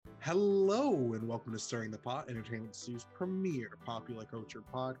Hello and welcome to Stirring the Pot, Entertainment Stew's premier popular culture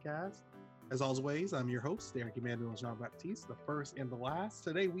podcast. As always, I'm your host, Eric Emmanuel Jean-Baptiste, the first and the last.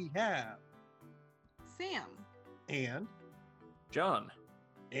 Today we have Sam and John.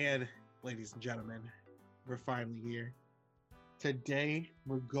 And ladies and gentlemen, we're finally here. Today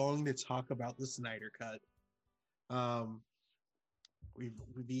we're going to talk about the Snyder Cut. We've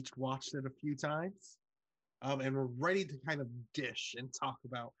each watched it a few times. And we're ready to kind of dish and talk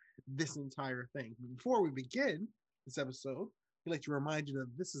about this entire thing. Before we begin this episode, we'd like to remind you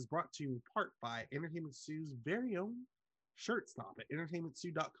that this is brought to you in part by Entertainment Stew's very own shirt stop at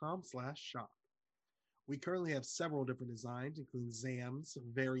entertainmentstew.com/shop. We currently have several different designs, including Zam's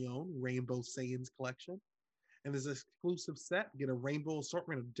very own Rainbow Saiyans collection. And this exclusive set, get a rainbow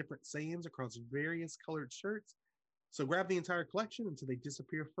assortment of different Saiyans across various colored shirts. So grab the entire collection until they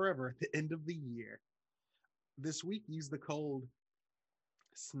disappear forever at the end of the year. This week, use the code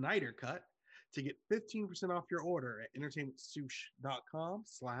Snyder Cut to get 15% off your order at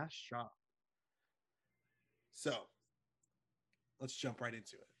entertainmentstewsh.com/shop. So, let's jump right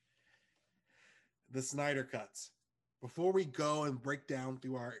into it. The Snyder Cuts. Before we go and break down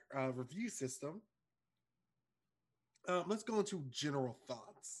through our review system, let's go into general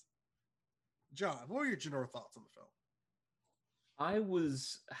thoughts. John, what were your general thoughts on the film?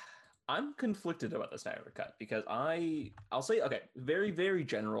 I'm conflicted about the Snyder Cut because I'll say, okay, very, very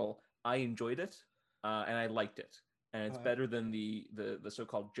general. I enjoyed it and I liked it. And it's better than the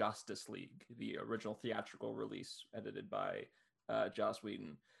so-called Justice League, the original theatrical release edited by Joss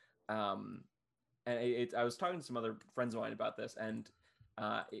Whedon. And I was talking to some other friends of mine about this, and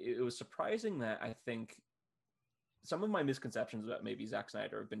it was surprising that I think some of my misconceptions about maybe Zack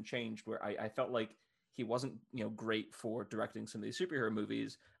Snyder have been changed, where I felt like he wasn't, great for directing some of these superhero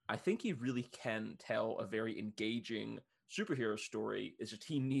movies. I think he really can tell a very engaging superhero story. It's just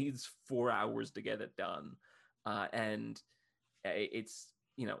he needs 4 hours to get it done, and it's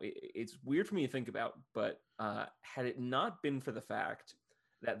weird for me to think about. But had it not been for the fact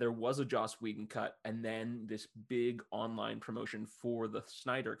that there was a Joss Whedon cut and then this big online promotion for the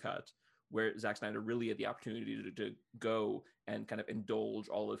Snyder Cut, where Zack Snyder really had the opportunity to go and kind of indulge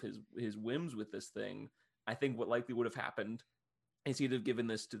all of his whims with this thing, I think what likely would have happened is he'd have given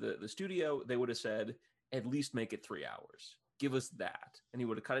this to the studio. They would have said, at least make it 3 hours. Give us that. And he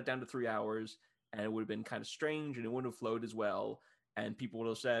would have cut it down to 3 hours, and it would have been kind of strange, and it wouldn't have flowed as well. And people would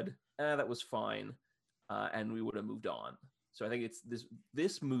have said, that was fine. And we would have moved on. So I think it's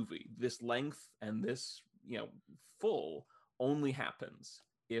this movie, this length and this, full only happens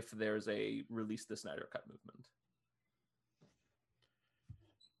if there's a release the Snyder Cut movement.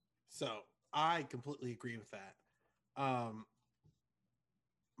 So I completely agree with that.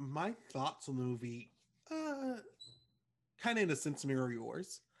 My thoughts on the movie, kind of in a sense mirror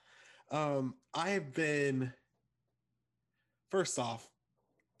yours. I have been, first off,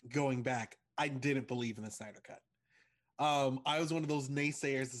 going back, I didn't believe in the Snyder Cut. I was one of those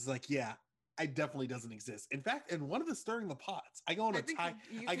naysayers that's like, yeah, it definitely doesn't exist. In fact, in one of the Stirring the Pots, I go on a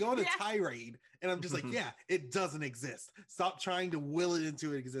tirade, and I'm just like, yeah, it doesn't exist. Stop trying to will it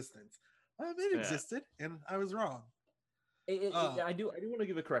into existence. It existed, and I was wrong. I do want to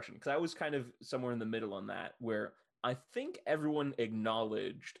give a correction, because I was kind of somewhere in the middle on that, where I think everyone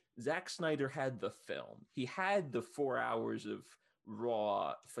acknowledged Zack Snyder had the film. He had the 4 hours of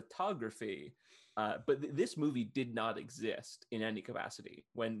raw photography, but this movie did not exist in any capacity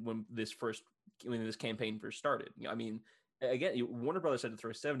when this campaign first started. I mean, again, Warner Brothers had to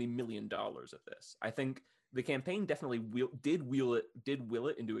throw $70 million at this. I think the campaign definitely did will it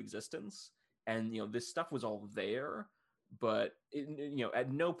into existence, and this stuff was all there. But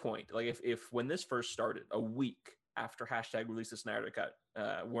at no point, like if when this first started, a week after hashtag release the Snyder Cut,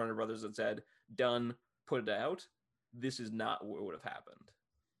 Warner Brothers had said, done, put it out, this is not what would have happened.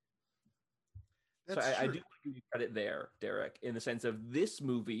 That's so I do give you credit there, Derek, in the sense of this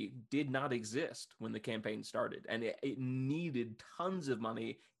movie did not exist when the campaign started, and it needed tons of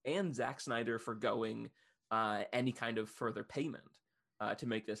money and Zack Snyder forgoing any kind of further payment to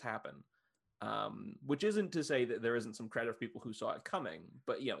make this happen. Which isn't to say that there isn't some credit for people who saw it coming,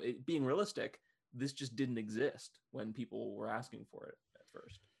 but being realistic, this just didn't exist when people were asking for it at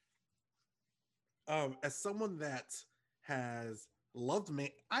first. As someone that has loved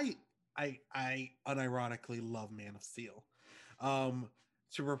I unironically love Man of Steel.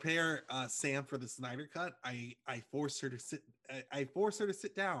 To prepare Sam for the Snyder Cut, I forced her to sit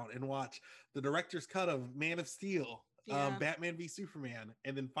down and watch the director's cut of Man of Steel, Batman v Superman,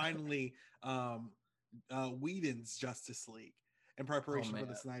 and then finally Whedon's Justice League in preparation for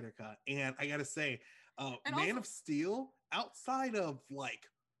the Snyder Cut. And I gotta say, Man of Steel, outside of like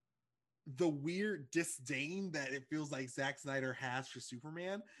the weird disdain that it feels like Zack Snyder has for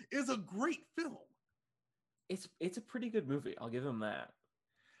Superman is a great film. It's a pretty good movie. I'll give him that.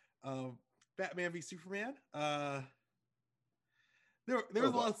 Batman v Superman. There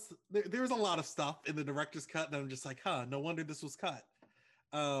was a lot of stuff in the director's cut, and I'm just like, no wonder this was cut.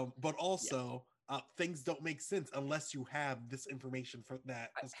 But also, things don't make sense unless you have this information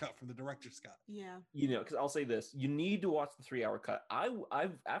that was cut from the director's cut. Yeah. Because I'll say this: you need to watch the 3-hour cut.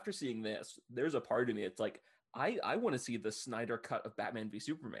 I've after seeing this, there's a part of me. It's like I want to see the Snyder cut of Batman v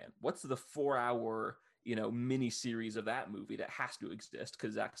Superman. What's the 4-hour mini series of that movie that has to exist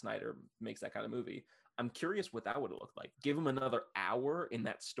because Zack Snyder makes that kind of movie? I'm curious what that would have looked like. Give him another hour in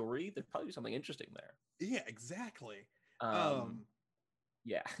that story, there'd probably be something interesting there. Yeah, exactly.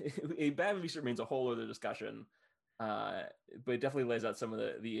 Yeah, Batman v Superman's a whole other discussion, but it definitely lays out some of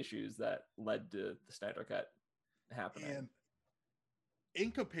the issues that led to the Snyder cut happening. And in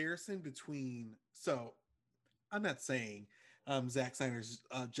comparison between, so I'm not saying Zack Snyder's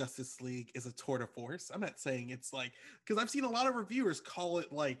Justice League is a tour de force. I'm not saying it's like, because I've seen a lot of reviewers call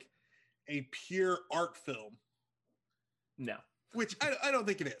it like a pure art film. No, which I don't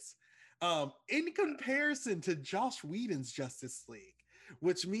think it is. In comparison to Joss Whedon's Justice League,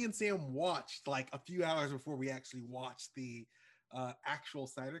 which me and Sam watched like a few hours before we actually watched the actual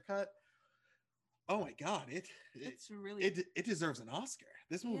Snyder cut. Oh my god, it deserves an Oscar.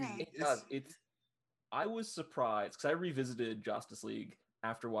 This movie, it does. I was surprised because I revisited Justice League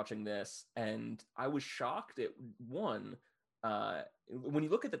after watching this, and I was shocked at one. When you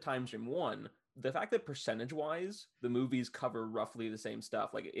look at the time stream, the fact that percentage-wise the movies cover roughly the same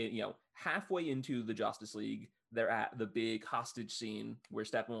stuff. Like halfway into the Justice League, they're at the big hostage scene where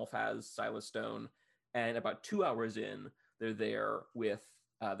Steppenwolf has Silas Stone, and about 2 hours in, they're there with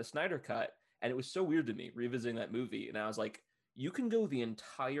the Snyder cut. And it was so weird to me revisiting that movie, and I was like, you can go the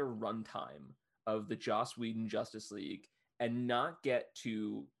entire runtime of the Joss Whedon Justice League and not get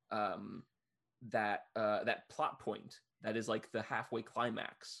to that plot point that is like the halfway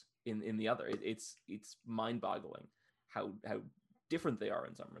climax in the other. It's mind-boggling how different they are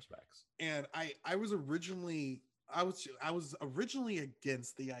in some respects. And I was originally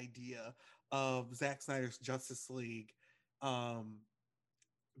against the idea of Zack Snyder's Justice League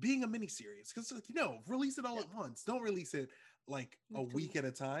being a miniseries, because release it all at once. Don't release it like a week at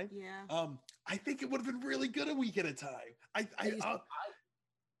a time. Yeah. I think it would have been really good a week at a time.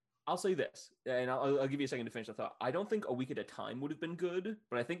 I'll say this, and I'll give you a second to finish the thought. I don't think a week at a time would have been good,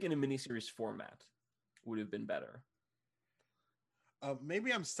 but I think in a miniseries format would have been better.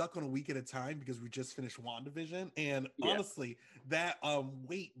 Maybe I'm stuck on a week at a time because we just finished WandaVision, and honestly, that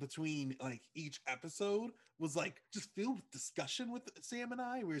wait between like each episode was like just filled with discussion with Sam and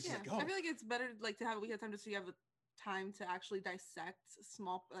I. We're just like, I feel like it's better like to have a week at a time just so you have time to actually dissect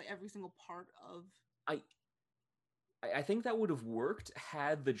every single part of. I think that would have worked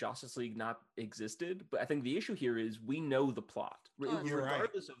had the Justice League not existed, but I think the issue here is we know the plot.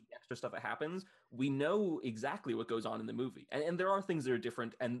 Regardless of the extra stuff that happens, we know exactly what goes on in the movie. And there are things that are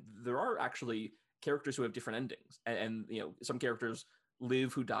different, and there are actually characters who have different endings. And some characters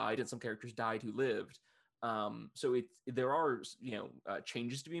live who died, and some characters died who lived. So there are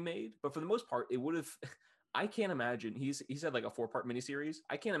changes to be made, but for the most part, it would have. I can't imagine. He said like a 4-part miniseries.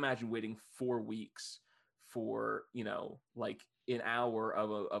 I can't imagine waiting 4 weeks for like an hour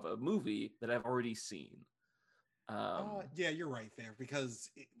of a movie that I've already seen. Yeah, you're right there, because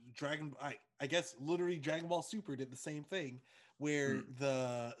I guess literally Dragon Ball Super did the same thing, where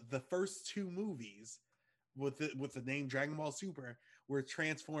the first 2 movies with the name Dragon Ball Super were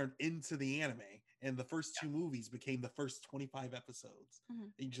transformed into the anime, and the first 2 movies became the first 25 episodes. Mm-hmm.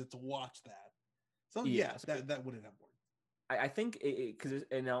 And you just watch that. So that wouldn't have worked. I think because,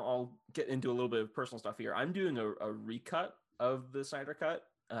 and I'll get into a little bit of personal stuff here. I'm doing a recut of the Snyder cut,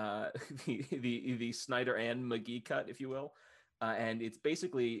 the Snyder and McGee cut, if you will. And it's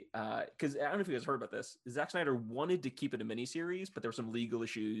basically because I don't know if you guys heard about this. Zack Snyder wanted to keep it a miniseries, but there were some legal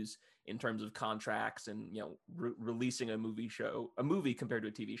issues in terms of contracts and releasing a movie compared to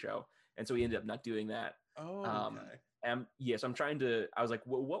a TV show, and so he ended up not doing that. Oh, okay. And yes, I was like,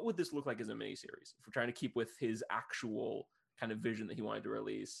 well, what would this look like as a miniseries if we're trying to keep with his actual kind of vision that he wanted to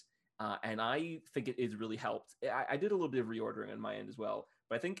release? And I think it really helped. I did a little bit of reordering on my end as well,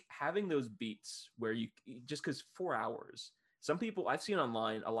 but I think having those beats where you just because 4 hours, some people I've seen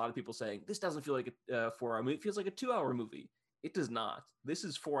online, a lot of people saying this doesn't feel like a 4-hour movie. It feels like a 2-hour movie. It does not. This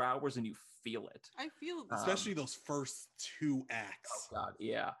is 4 hours and you feel it. I feel especially those first 2 acts. Oh God,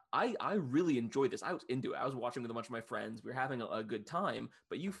 yeah. I really enjoyed this. I was into it. I was watching with a bunch of my friends. We were having a good time,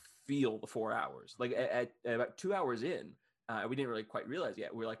 but you feel the 4 hours. Like at about 2 hours in, We didn't really quite realize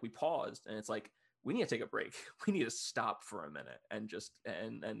yet. We paused, and it's like we need to take a break. We need to stop for a minute and just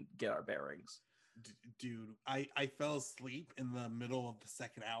and get our bearings. Dude, I fell asleep in the middle of the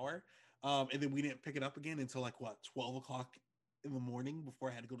second hour, and then we didn't pick it up again until like what 12 o'clock in the morning before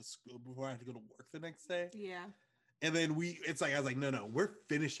I had to go to school, before I had to go to work the next day. Yeah. And then it's like I was like, no, we're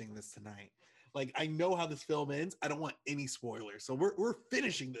finishing this tonight. Like I know how this film ends. I don't want any spoilers, so we're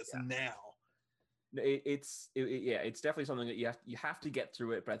finishing this now. It's definitely something that you have to get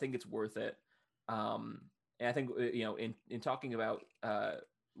through it, but I think it's worth it. And I think in talking about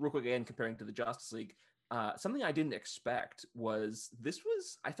real quick again, comparing to the Justice League, something I didn't expect was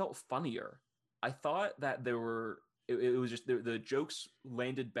I felt funnier. I thought that there were it was just the jokes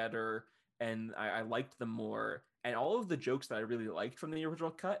landed better, and I liked them more. And all of the jokes that I really liked from the original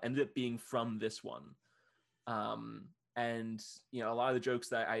cut ended up being from this one. And a lot of the jokes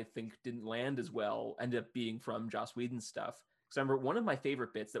that I think didn't land as well ended up being from Joss Whedon's stuff. Because I remember one of my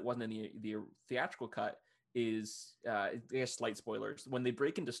favorite bits that wasn't in the theatrical cut is, I guess slight spoilers, when they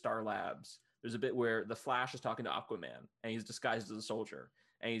break into Star Labs, there's a bit where the Flash is talking to Aquaman, and he's disguised as a soldier,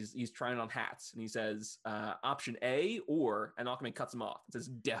 and he's trying on hats, and he says, option A, or, and Aquaman cuts him off. It says,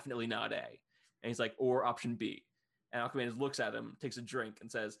 definitely not A. And he's like, or option B. And Aquaman looks at him, takes a drink, and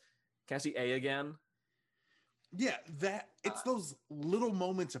says, can I see A again? Yeah, that it's those little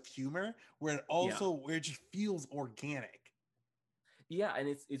moments of humor where it just feels organic. Yeah, and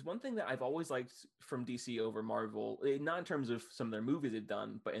it's one thing that I've always liked from DC over Marvel, not in terms of some of their movies they've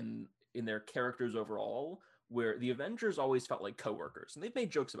done, but in their characters overall, where the Avengers always felt like coworkers, and they've made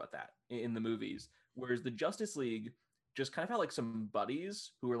jokes about that in the movies, whereas the Justice League just kind of felt like some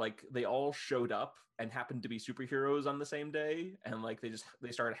buddies who were like, they all showed up and happened to be superheroes on the same day, and like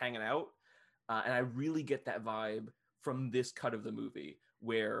they started hanging out. And I really get that vibe from this cut of the movie,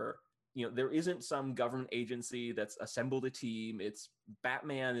 where there isn't some government agency that's assembled a team. It's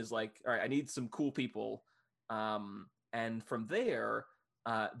Batman is like, all right, I need some cool people, and from there,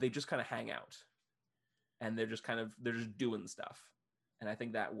 they just kind of hang out, and they're just doing stuff, and I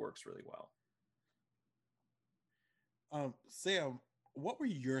think that works really well. Sam, what were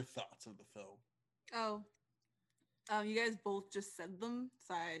your thoughts of the film? You guys both just said them,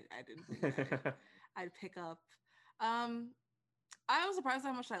 so I didn't think I'd pick up. I was surprised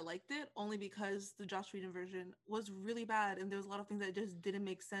how much I liked it, only because the Joss Whedon version was really bad, and there was a lot of things that just didn't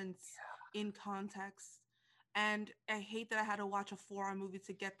make sense in context. And I hate that I had to watch a 4-hour movie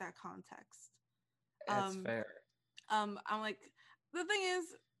to get that context. That's fair. I'm like, the thing is,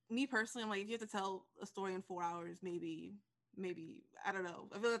 me personally, I'm like, if you have to tell a story in 4 hours, maybe I don't know.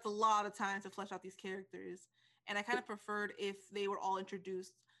 I feel that's a lot of time to flesh out these characters, and I kind of preferred if they were all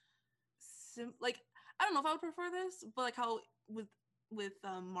introduced. Like, I don't know if I would prefer this, but like how with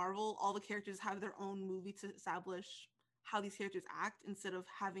Marvel, all the characters have their own movie to establish how these characters act, instead of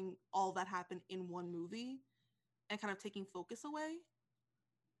having all that happen in one movie and kind of taking focus away.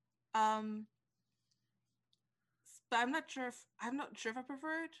 But I'm not sure if I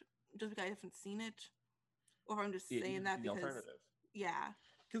prefer it just because I haven't seen it, or if I'm just saying that because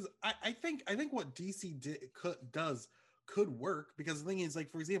because I think what DC could work, because the thing is,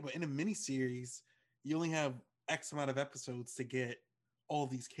 like, for example, in a miniseries, you only have X amount of episodes to get all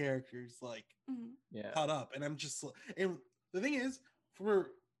these characters like caught up, and and the thing is,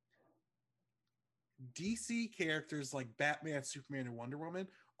 for DC characters like Batman, Superman, and Wonder Woman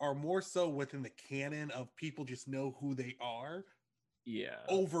are more so within the canon of people just know who they are. Yeah.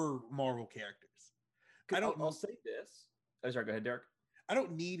 Over Marvel characters. I'll say this. Oh, sorry, go ahead, Derek. I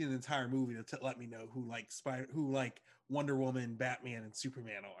don't need an entire movie to let me know who like Wonder Woman, Batman, and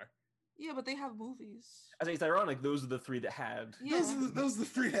Superman are. Yeah, but they have movies. I think it's ironic. Those are the three that had. Yeah. Those are the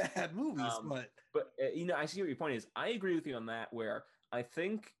three that had movies. But I see what your point is. I agree with you on that. Where I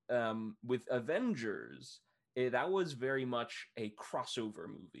think with Avengers, that was very much a crossover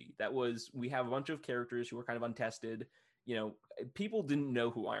movie. We have a bunch of characters who were kind of untested. People didn't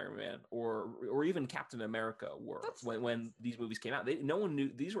know who Iron Man or even Captain America were when these movies came out. No one knew.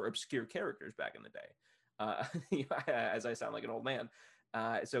 These were obscure characters back in the day. As I sound like an old man.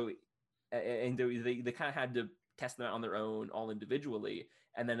 And they kind of had to test them out on their own, all individually.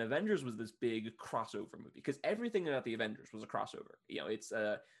 And then Avengers was this big crossover movie, because everything about the Avengers was a crossover. It's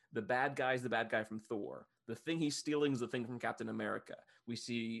the bad guy's the bad guy from Thor. The thing he's stealing is the thing from Captain America. We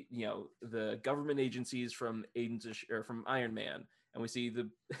see, the government agencies from Iron Man, and we see the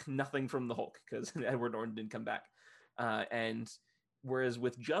nothing from the Hulk, because Edward Norton didn't come back. And whereas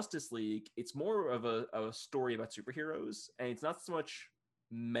with Justice League, it's more of a story about superheroes, and it's not so much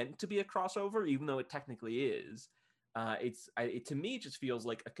meant to be a crossover, even though it technically is. To me, it just feels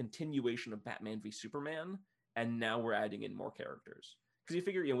like a continuation of Batman v Superman, and now we're adding in more characters. Because you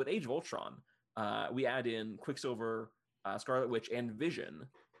figure, with Age of Ultron, we add in Quicksilver, Scarlet Witch, and Vision,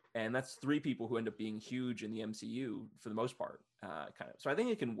 and that's 3 people who end up being huge in the MCU for the most part, kind of. So I think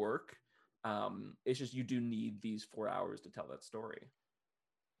it can work. It's just you do need these 4 hours to tell that story.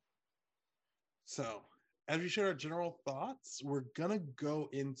 So, as we share our general thoughts, we're gonna go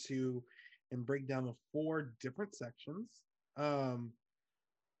into and break down the 4 different sections.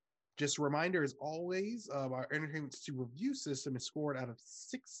 Just a reminder, as always, our Entertainment to Review system is scored out of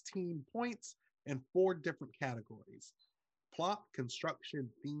 16 points in 4 different categories: plot, construction,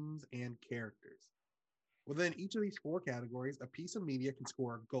 themes, and characters. Within each of these 4 categories, a piece of media can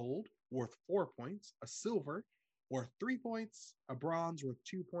score a gold worth 4 points, a silver worth 3 points, a bronze worth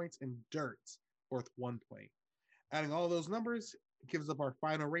 2 points, and dirt worth 1 point. Adding all those numbers gives up our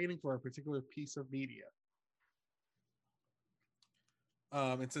final rating for a particular piece of media.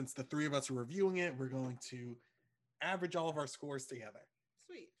 And since the 3 of us are reviewing it, we're going to average all of our scores together.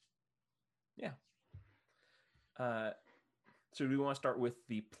 Sweet. Yeah. So do we want to start with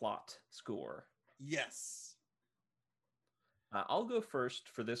the plot score? Yes. I'll go first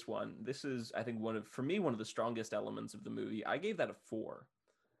for this one. This is, I think, one of the strongest elements of the movie. I gave that a 4,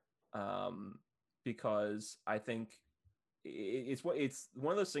 because I think it's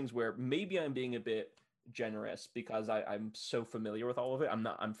one of those things where maybe I'm being a bit generous because I'm so familiar with all of it.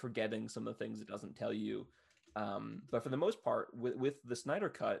 I'm forgetting some of the things it doesn't tell you. But for the most part, with the Snyder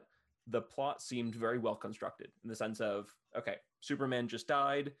Cut, the plot seemed very well constructed in the sense of, okay, Superman just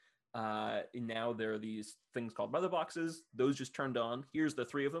died. Now there are these things called mother boxes. Those just turned on. Here's the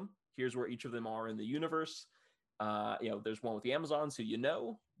 3 of them. Here's where each of them are in the universe. There's one with the Amazons who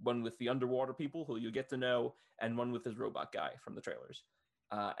one with the underwater people who you get to know, and one with this robot guy from the trailers.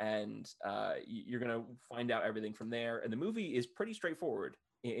 You're going to find out everything from there. And the movie is pretty straightforward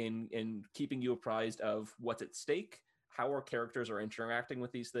in keeping you apprised of what's at stake, how our characters are interacting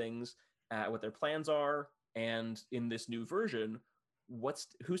with these things, what their plans are, and in this new version,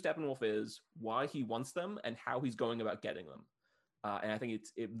 who Steppenwolf is, why he wants them, and how he's going about getting them. And I think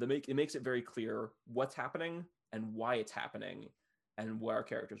it makes it very clear what's happening and why it's happening and what our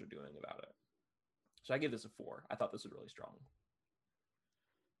characters are doing about it. So I give this a 4. I thought this was really strong.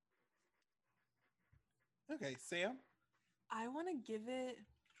 Okay, Sam? I want to give it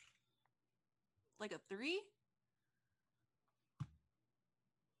like a 3.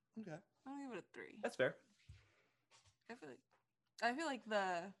 Okay. I'll give it a 3. That's fair. I feel like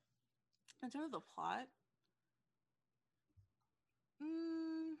in terms of the plot,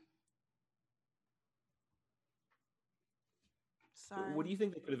 sorry. What do you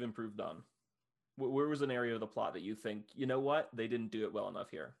think they could have improved on? Where was an area of the plot that you think, you know what, they didn't do it well enough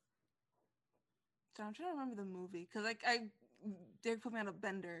here? So I'm trying to remember the movie because they put me on a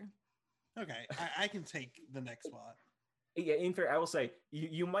bender. Okay, I can take the next spot. Yeah, in fair, I will say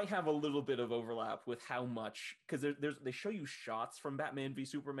you might have a little bit of overlap with how much, because they show you shots from Batman v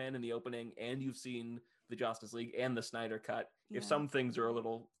Superman in the opening, and you've seen the Justice League and the Snyder Cut. Yeah. If some things are a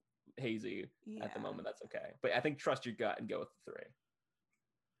little hazy at the moment, that's okay. But I think trust your gut and go with the 3.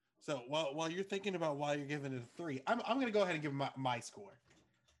 So while you're thinking about why you're giving it a 3, I'm going to go ahead and give my score.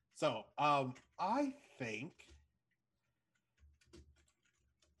 So I think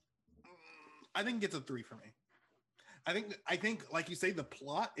it's a 3 for me. I think, like you say, the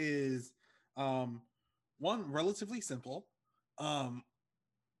plot is one, relatively simple. I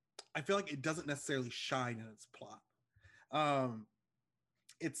feel like it doesn't necessarily shine in its plot.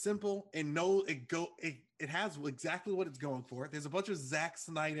 It's simple and it has exactly what it's going for. There's a bunch of Zack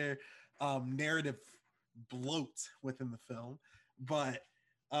Snyder narrative bloat within the film, but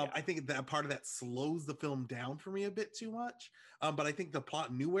I think that part of that slows the film down for me a bit too much. But I think the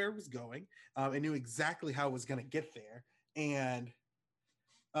plot knew where it was going. It knew exactly how it was going to get there. And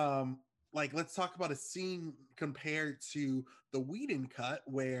let's talk about a scene compared to the Whedon cut,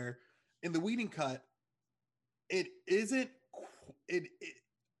 where in the Whedon cut, it isn't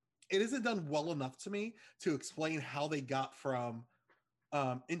done well enough to me to explain how they got from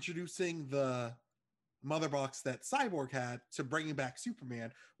introducing the mother box that Cyborg had to bringing back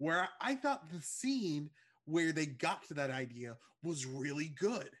Superman, where I thought the scene where they got to that idea was really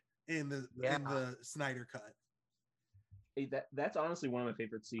good in the Snyder cut. That's honestly one of my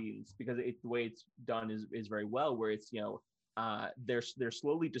favorite scenes, because the way it's done is very well, where it's they're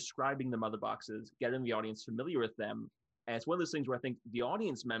slowly describing the mother boxes, getting the audience familiar with them, and it's one of those things where I think the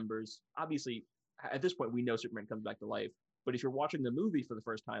audience members, obviously at this point we know Superman comes back to life, but if you're watching the movie for the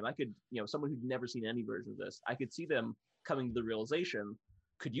first time, I could, someone who'd never seen any version of this, I could see them coming to the realization,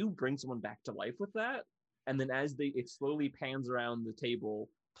 could you bring someone back to life with that? And then as it slowly pans around the table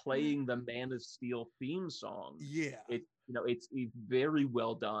playing the Man of Steel theme song. Yeah. It's very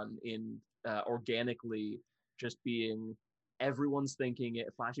well done in organically just being everyone's thinking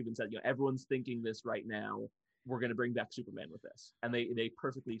it. Flash even said, everyone's thinking this right now. We're going to bring back Superman with this, and they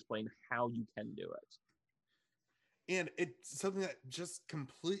perfectly explain how you can do it. And it's something that just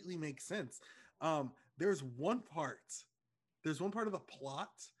completely makes sense. There's one part of the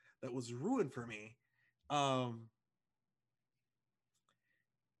plot that was ruined for me.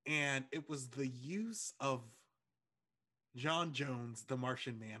 And it was the use of John Jones, the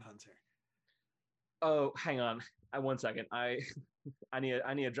Martian Manhunter. Oh, hang on. 1 second. I need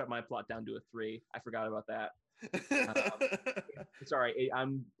to drop my plot down to a 3. I forgot about that. Sorry,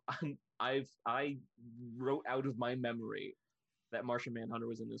 I wrote out of my memory that Martian Manhunter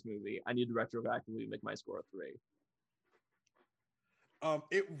was in this movie. I need to retroactively make my score a 3.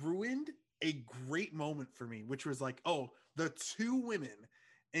 It ruined a great moment for me, which was like, oh, the two women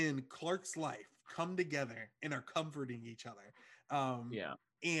in Clark's life come together and are comforting each other. Yeah.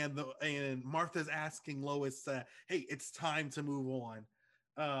 And Martha's asking Lois, hey, it's time to move on.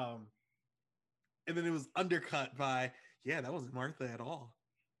 And then it was undercut by, yeah, that wasn't Martha at all.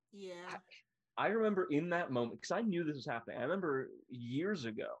 Yeah. I remember in that moment, because I knew this was happening. I remember years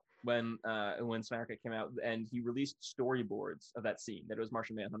ago when Snyder Cut came out and he released storyboards of that scene, that it was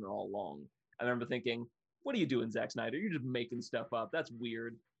Martian Manhunter all along. I remember thinking, what are you doing, Zack Snyder? You're just making stuff up. That's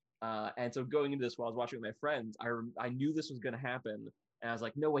weird. And so going into this while I was watching with my friends, I knew this was going to happen. And I was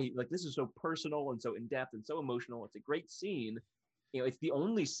like, no way, like this is so personal and so in-depth and so emotional. It's a great scene. It's the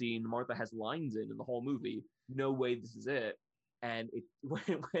only scene Martha has lines in the whole movie. No way this is it. And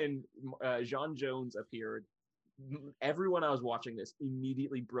when John Jones appeared, everyone I was watching this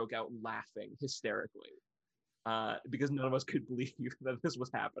immediately broke out laughing hysterically because none of us could believe that this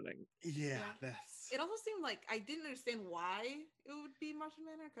was happening. Yeah, it also seemed like I didn't understand why it would be Martian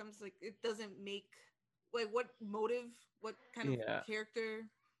Manhunter. Comes like it doesn't make what motive, what kind of character.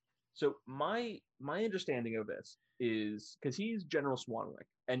 So my understanding of this is because he's General Swanwick,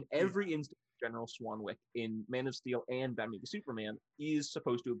 and every instance of General Swanwick in Man of Steel and Batman v Superman is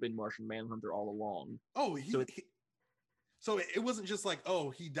supposed to have been Martian Manhunter all along. Oh, so it wasn't just like,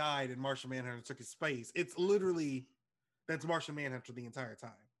 oh, he died and Martian Manhunter took his space. It's literally that's Martian Manhunter the entire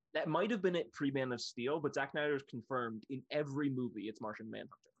time. That might have been it pre-Man of Steel, but Zack Snyder's confirmed in every movie it's Martian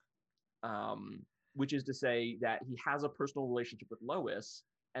Manhunter. Which is to say that he has a personal relationship with Lois,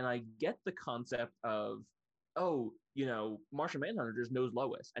 and I get the concept of, oh, Martian Manhunter just knows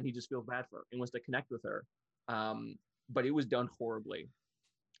Lois, and he just feels bad for her and wants to connect with her. But it was done horribly.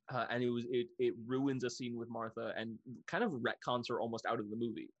 And it ruins a scene with Martha and kind of retcons her almost out of the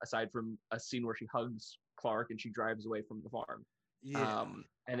movie, aside from a scene where she hugs Clark and she drives away from the farm. Yeah.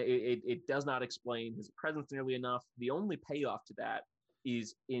 And it does not explain his presence nearly enough. The only payoff to that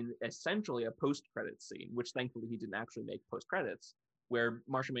is in essentially a post-credits scene, which thankfully he didn't actually make post-credits, where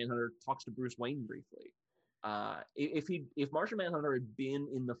Martian Manhunter talks to Bruce Wayne briefly. If Martian Manhunter had been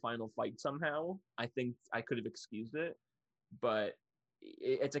in the final fight somehow, I think I could have excused it. But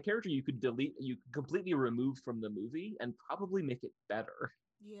it's a character you could completely remove from the movie and probably make it better.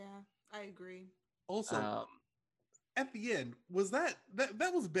 Yeah, I agree. Also, at the end, was that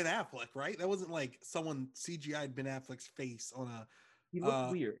was Ben Affleck, right? That wasn't like someone CGI'd Ben Affleck's face on a. He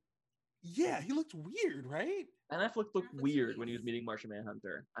looked weird. Yeah, he looked weird, right? Ben Affleck looked weird when he was meeting Martian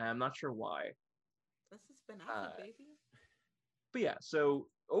Manhunter. I'm not sure why. This is Ben Affleck, baby. But yeah, so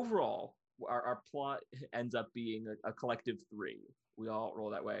overall, our plot ends up being a collective 3. We all roll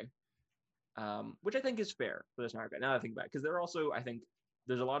that way, which I think is fair for this Snyder Cut. Now that I think about it, because I think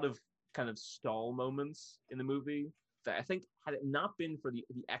there's a lot of kind of stall moments in the movie that I think had it not been for the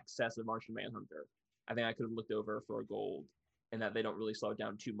excess of Martian Manhunter, I think I could have looked over for a gold, and that they don't really slow it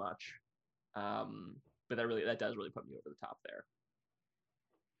down too much. But that does really put me over the top there.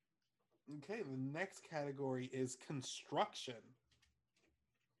 Okay, the next category is construction.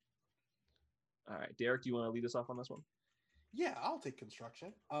 All right, Derek, do you want to lead us off on this one? Yeah, I'll take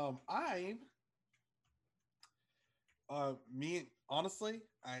construction. Sam,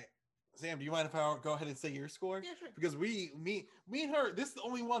 do you mind if I go ahead and say your score? Yeah, sure. Because me and her, this is the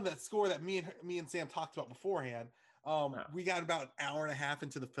only one that score that me and Sam talked about beforehand. We got about an hour and a half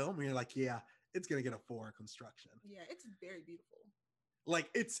into the film. We were like, yeah, it's gonna get a 4 construction. Yeah, it's very beautiful. Like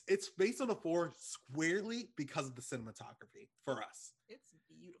it's based on a 4 squarely because of the cinematography for us. It's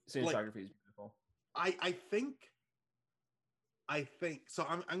beautiful. Cinematography is beautiful. I think so.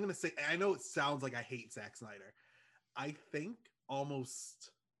 I'm gonna say, I know it sounds like I hate Zack Snyder. I think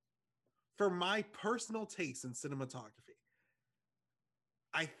almost for my personal taste in cinematography,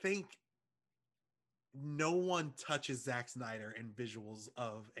 I think no one touches Zack Snyder in visuals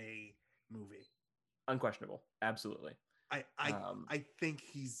of a movie. Unquestionable. Absolutely. I think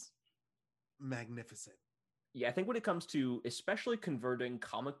he's magnificent. Yeah, I think when it comes to especially converting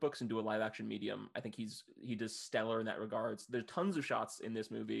comic books into a live action medium, I think he does stellar in that regards. There's tons of shots in this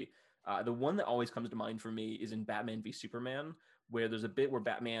movie. The one that always comes to mind for me is in Batman v Superman, where there's a bit where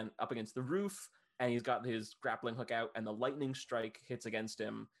Batman up against the roof and he's got his grappling hook out and the lightning strike hits against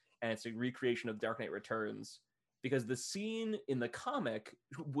him, and it's a recreation of Dark Knight Returns, because the scene in the comic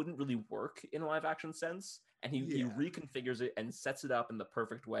wouldn't really work in a live action sense, and he reconfigures it and sets it up in the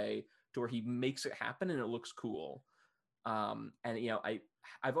perfect way to where he makes it happen and it looks cool. And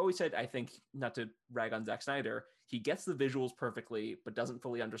I've always said, I think, not to rag on Zack Snyder, he gets the visuals perfectly but doesn't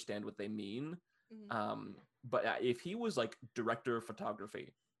fully understand what they mean. But if he was like director of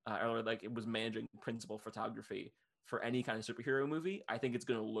photography, or like it was managing principal photography for any kind of superhero movie, I think it's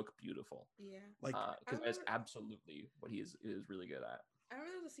going to look beautiful. Yeah, like because that's absolutely what he is really good at. I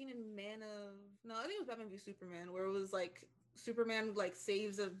remember there was a scene in I think it was Batman v Superman, where it was like Superman like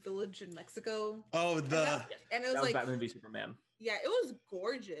saves a village in Mexico. Oh, and it was like Batman v Superman. Yeah, it was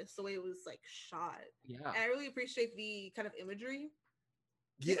gorgeous the way it was like shot. Yeah, and I really appreciate the kind of imagery.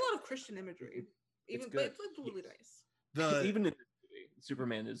 Yeah, there's a lot of Christian imagery, but it's like really nice. Even in this movie,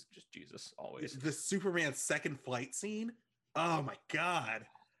 Superman is just Jesus always. The Superman second flight scene. Oh my god,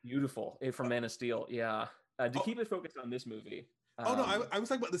 beautiful from Man of Steel. Yeah, to keep it focused on this movie. Oh no, I was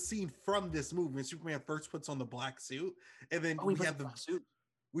talking about the scene from this movie when Superman first puts on the black suit, and then we have the suit.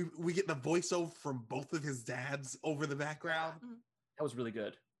 We get the voiceover from both of his dads over the background. That was really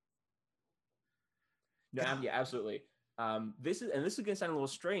good. No, yeah, absolutely. This is gonna sound a little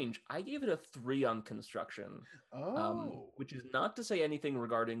strange. I gave it a 3 on construction. Which is not to say anything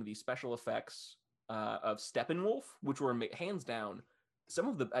regarding the special effects of Steppenwolf, which were hands down some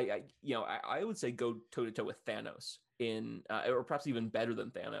of the I would say go toe to toe with Thanos in or perhaps even better than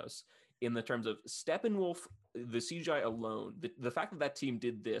Thanos in the terms of Steppenwolf. The CGI alone, the fact that team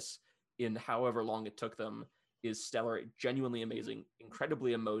did this in however long it took them is stellar, genuinely amazing,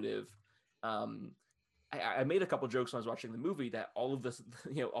 incredibly emotive. I made a couple jokes when I was watching the movie that all of this,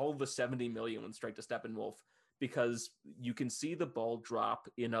 all of the 70 million went straight to Steppenwolf because you can see the ball drop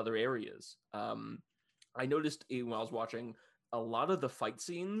in other areas. I noticed when I was watching a lot of the fight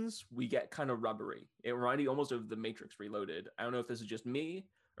scenes, we get kind of rubbery. It reminded me almost of The Matrix Reloaded. I don't know if this is just me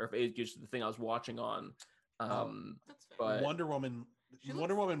or if it's just the thing I was watching on. But Wonder Woman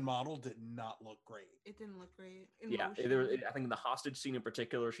model did not look great. It didn't look great. I think in the hostage scene in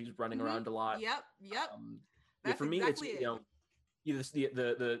particular, she's running around a lot. Yep. For me, exactly it's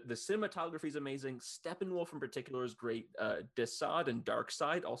the cinematography is amazing. Steppenwolf in particular is great. Desaad and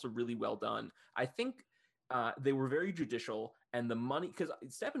Darkseid also really well done. I think they were very judicial, and the money, because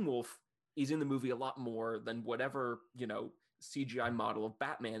Steppenwolf is in the movie a lot more than whatever CGI model of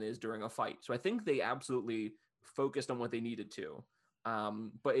Batman is during a fight. So I think they absolutely focused on what they needed to.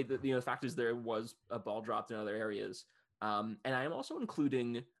 But the fact is there was a ball dropped in other areas. And I am also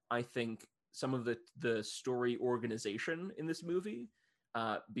including, I think, some of the story organization in this movie,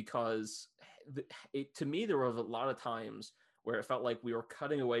 because to me, there was a lot of times where it felt like we were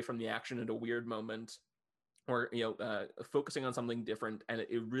cutting away from the action at a weird moment, or focusing on something different, and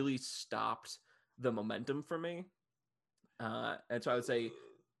it really stopped the momentum for me. And so I would say,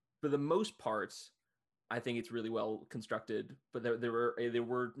 for the most part, I think it's really well constructed, but there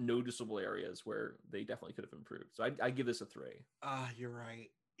were noticeable areas where they definitely could have improved. So I give this a 3. You're right.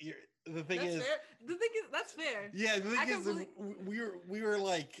 The thing is, that's fair. Yeah, the thing is, we were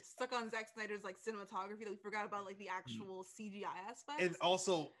like stuck on Zack Snyder's like cinematography that we forgot about like the actual CGI aspects. And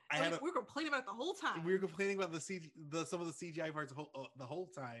also, we were complaining about it the whole time. We were complaining about some of the CGI parts the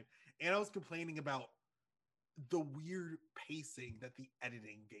whole time, and I was complaining about the weird pacing that the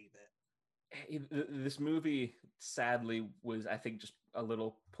editing gave it. This movie sadly was, I think, just a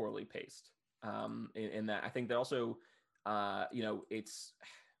little poorly paced. In that, I think that also, I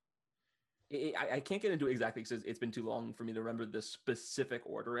can't get into it exactly because it's been too long for me to remember the specific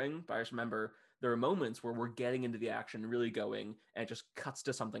ordering, but I just remember there are moments where we're getting into the action, really going, and it just cuts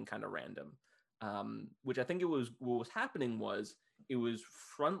to something kind of random. Which I think what was happening was it was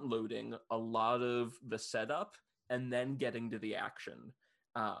front loading a lot of the setup and then getting to the action.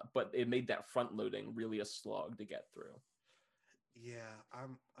 But it made that front loading really a slog to get through. Yeah,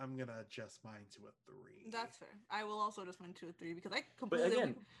 I'm gonna adjust mine to a 3. That's fair. I will also adjust mine to a 3 because I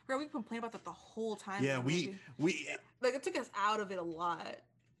completely we complained about that the whole time. Yeah, we like it took us out of it a lot.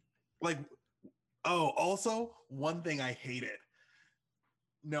 Like, also one thing I hated.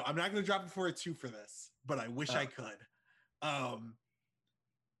 No, I'm not gonna drop it for a 2 for this, but I wish I could.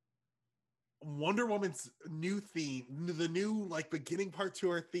 Wonder Woman's new theme, the new like beginning part to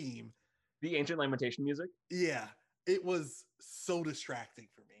her theme. The Ancient Lamentation music. Yeah, it was so distracting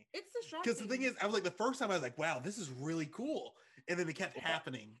for me. It's distracting. Because the thing is, I was like, the first time I was like, wow, this is really cool. And then it kept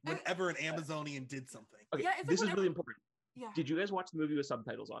happening whenever an Amazonian did something. Okay, Yeah, it's like this is whenever- really important. Yeah. Did you guys watch the movie with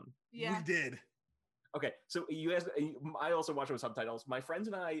subtitles on? Yeah. We did. Okay, so you guys, I also watched it with subtitles. My friends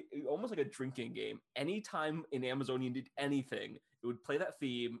and I, almost like a drinking game. Anytime an Amazonian did anything, it would play that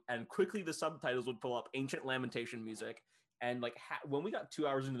theme, and quickly the subtitles would pull up Ancient Lamentation music. And like when we got 2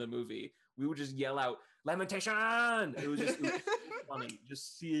 hours into the movie, we would just yell out "Lamentation!" It was funny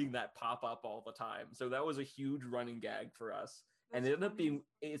just seeing that pop up all the time. So that was a huge running gag for us. And it ended up being,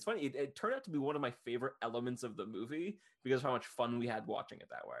 it's funny, it turned out to be one of my favorite elements of the movie because of how much fun we had watching it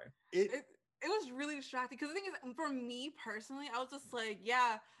that way. It was really distracting because the thing is, for me personally, I was just like,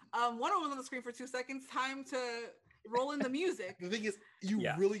 yeah, Wonder Woman on the screen for 2 seconds, time to roll in the music. The thing is, you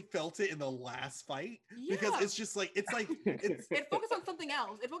really felt it in the last fight because it's just like it's it focused on something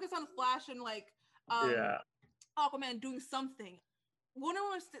else. It focused on Flash and like Aquaman doing something. Wonder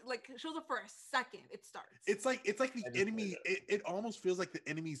Woman like shows up for a second. It starts. It's like the enemy. It almost feels like the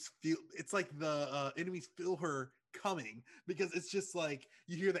enemies feel. It's like the enemies feel her coming because it's just like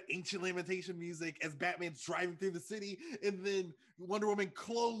you hear the Ancient Lamentation music as Batman's driving through the city, and then Wonder Woman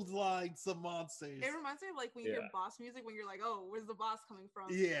clotheslines some monsters. It reminds me of like when you hear boss music when you're like, oh, where's the boss coming from?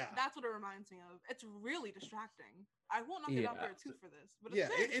 Yeah, that's what it reminds me of. It's really distracting. I will not get out there a 2 for this, but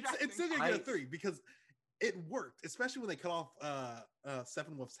it's still gonna get a 3 because it worked, especially when they cut off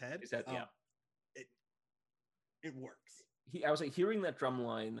Steppenwolf's head. It works. I was like hearing that drum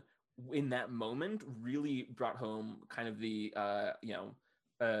line in that moment really brought home kind of the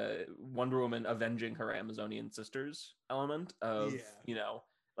Wonder Woman avenging her Amazonian sisters element of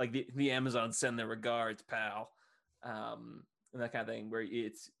like the Amazons send their regards, pal, and that kind of thing. Where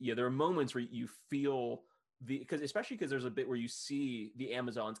it's there are moments where you feel especially because there's a bit where you see the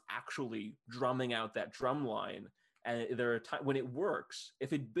Amazons actually drumming out that drum line, and there are times when it works.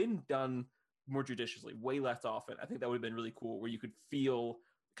 If it'd been done more judiciously, way less often, I think that would have been really cool, where you could feel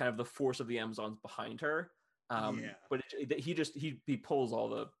kind of the force of the Amazons behind her. But he pulls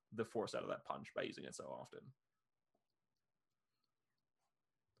all the force out of that punch by using it so often.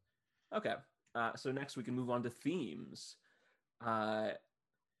 Okay, so next we can move on to themes.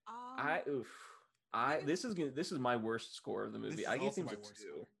 This is my worst score of the movie. I gave themes a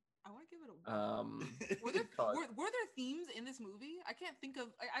 2. I want to give it a 1. Were there themes in this movie? I can't think of.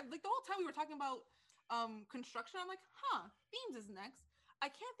 I like the whole time we were talking about construction. I'm like, themes is next. I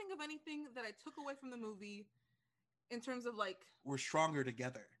can't think of anything that I took away from the movie in terms of like we're stronger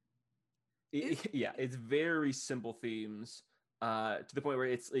together. It's very simple themes to the point where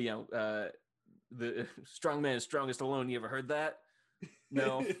it's the strong man is strongest alone. You ever heard that?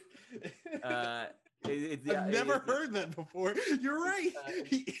 No. I've never heard that before. You're right.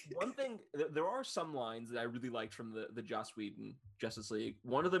 One thing, there are some lines that I really liked from the Joss Whedon Justice League.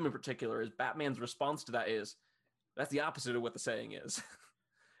 One of them in particular is Batman's response to that is, "That's the opposite of what the saying is."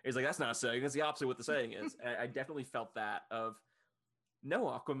 He's like, "That's not a saying. That's the opposite of what the saying is." And I definitely felt that of, no,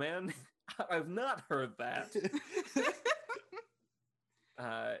 Aquaman, I've not heard that.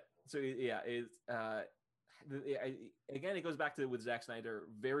 Again, it goes back to with Zack Snyder,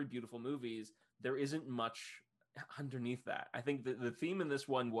 very beautiful movies. There isn't much underneath that. I think the theme in this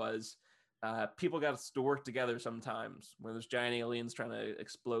one was people got to work together sometimes when there's giant aliens trying to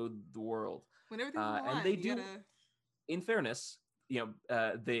explode the world. When everything's and they do. In fairness,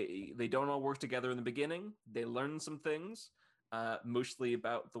 they don't all work together in the beginning. They learn some things, mostly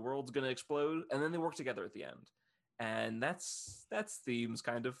about the world's going to explode, and then they work together at the end. And that's themes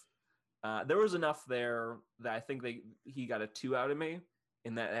kind of. There was enough there that I think he got a 2 out of me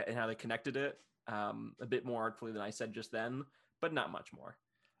in that and how they connected it a bit more artfully than I said just then, but not much more.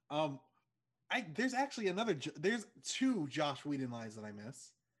 There's actually there's 2 Joss Whedon lines that I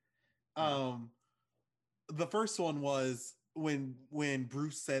miss. The first one was when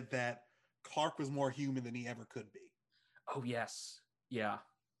Bruce said that Clark was more human than he ever could be. Oh yes, yeah.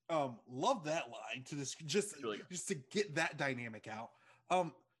 Love that line to just to get that dynamic out.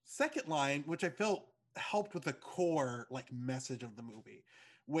 Second line, which I felt helped with the core like message of the movie,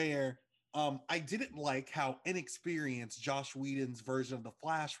 where I didn't like how inexperienced Joss Whedon's version of the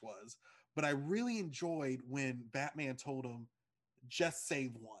Flash was, but I really enjoyed when Batman told him, "Just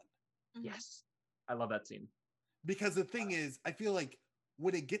save one." Yes, I love that scene. Because the thing is, I feel like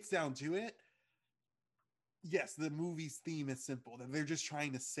when it gets down to it, yes, the movie's theme is simple, that they're just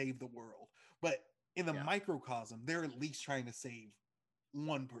trying to save the world. But in the microcosm, they're at least trying to save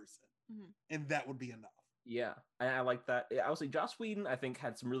one person. And that would be enough. Yeah, I like that. I would say Joss Whedon, I think,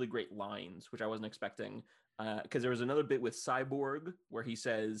 had some really great lines, which I wasn't expecting. Because there was another bit with Cyborg where he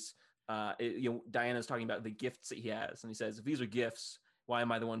says, Diana's talking about the gifts that he has, and he says, "If these are gifts, why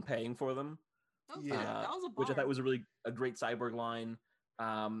am I the one paying for them?" Yeah. That was a Which I bar. thought was a great Cyborg line.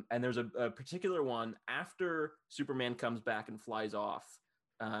 And there's a particular one after Superman comes back and flies off.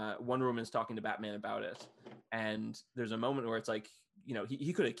 Wonder Woman's talking to Batman about it, and there's a moment where it's like,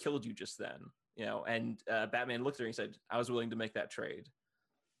 he could have killed you just then, and Batman looked at her and said, "I was willing to make that trade."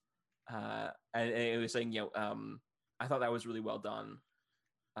 And it was saying, I thought that was really well done.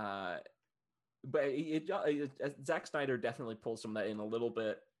 But Zack Snyder definitely pulls some of that in a little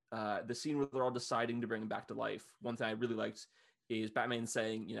bit. The scene where they're all deciding to bring him back to life. One thing I really liked is Batman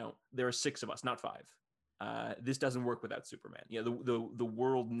saying, there are 6 of us, not 5. This doesn't work without Superman. The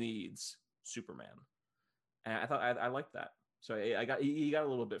world needs Superman, and I thought I liked that. So he got a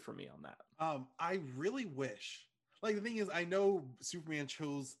little bit from me on that. I really wish. Like the thing is, I know Superman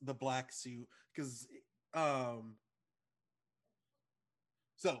chose the black suit because so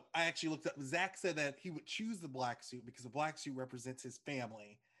I actually looked up. Zach said that he would choose the black suit because the black suit represents his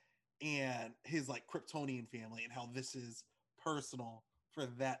family and his like Kryptonian family, and how this is personal for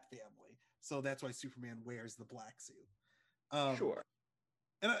that family. So that's why Superman wears the black suit. Sure.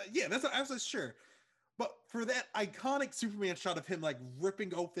 And yeah, that's I was like, sure. But for that iconic Superman shot of him like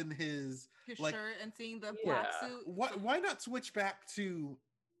ripping open his like shirt and seeing the black suit. Why not switch back to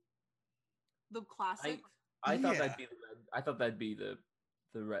the classic? I thought that'd be the red. I thought that'd be the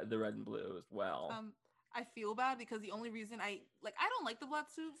red and blue as well. I feel bad because the only reason I don't like the black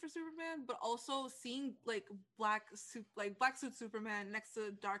suit for Superman, but also seeing like black suit Superman next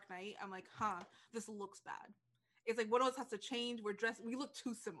to Dark Knight, I'm like, this looks bad. It's like one of us has to change. We look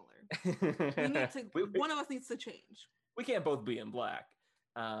too similar. We need to. One of us needs to change. We can't both be in black.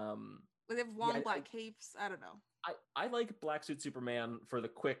 They have long black capes. I don't know. I like black suit Superman for the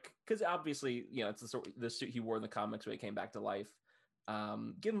quick, because obviously it's the suit he wore in the comics when he came back to life.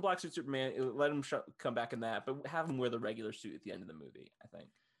 Give him black suit Superman, let him come back in that, but have him wear the regular suit at the end of the movie, I think.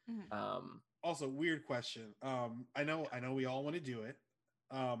 Mm-hmm. Also, weird question. I know we all want to do it.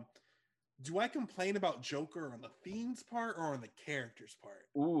 Do I complain about Joker on the themes part or on the characters part?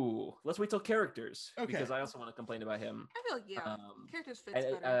 Ooh, let's wait till characters. Okay. Because I also want to complain about him. I feel like characters fits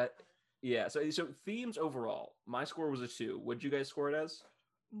better. Yeah, so themes overall, my score was a 2. What'd you guys score it as?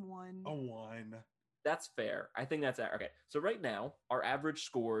 1. A 1. That's fair. I think that's okay. So right now, our average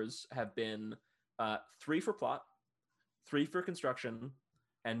scores have been 3 for plot, 3 for construction,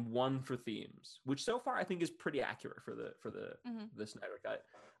 and 1 for themes, which so far I think is pretty accurate for the Snyder Cut.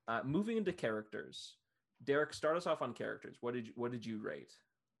 Moving into characters, Derek, start us off on characters. What did you rate?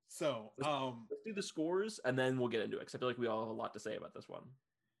 So let's do the scores and then we'll get into it, because I feel like we all have a lot to say about this one.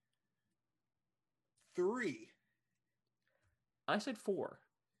 3. I said 4.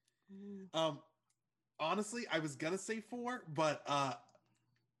 Honestly, I was gonna say 4, but I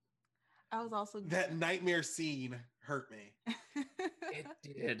was also that nightmare scene hurt me. It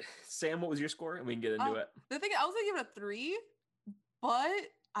did. Sam, what was your score? And we can get into it. The thing, I was gonna give it a 3,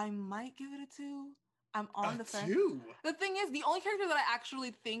 but I might give it a 2. I'm on the fence. 2? The thing is, the only character that I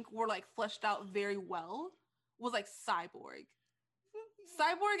actually think were like fleshed out very well was like Cyborg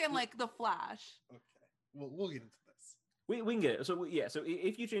and like the Flash. Okay, we'll get into this. We can get it. So so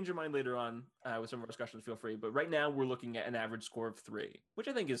if you change your mind later on with some of our discussions, feel free. But right now we're looking at an average score of 3, which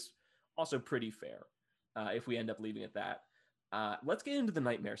I think is also pretty fair. If we end up leaving it that, let's get into the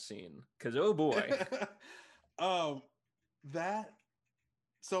nightmare scene, because oh boy, that.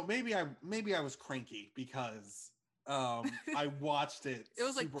 So maybe I was cranky because I watched it. It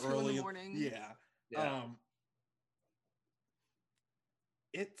was like 2 early in the morning. Yeah.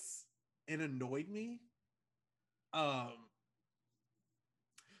 It annoyed me.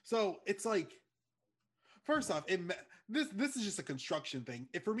 So it's like, first off, this is just a construction thing.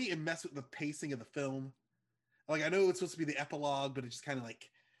 For me, it messed with the pacing of the film. Like, I know it's supposed to be the epilogue, but it just kind of like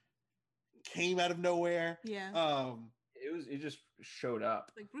came out of nowhere. Yeah. It just showed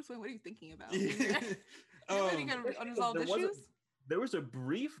up. Like, Bruce Wayne, what are you thinking about? Unresolved issues? There was a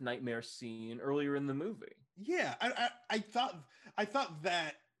brief nightmare scene earlier in the movie. Yeah, I thought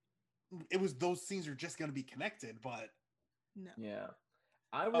that it was, those scenes are just going to be connected, but no. Yeah,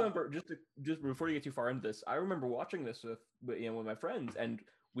 I remember just before you get too far into this, I remember watching this with my friends, and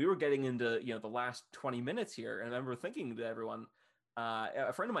we were getting into the last 20 minutes here, and I remember thinking to everyone,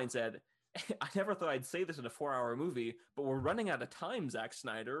 a friend of mine said, I never thought I'd say this in a 4-hour movie, but we're running out of time, Zack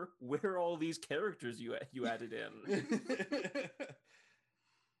Snyder. Where are all these characters you added in?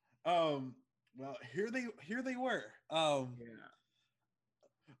 Well, here they were. Yeah.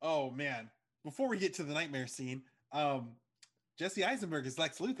 Oh man, before we get to the nightmare scene, Jesse Eisenberg is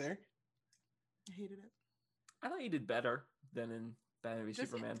Lex Luthor. I hated it. I thought you did better than in Batman v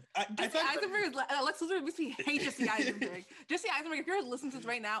Superman. Jesse Eisenberg is Lex Luthor makes me hate Jesse Eisenberg. Jesse Eisenberg, if you're listening to this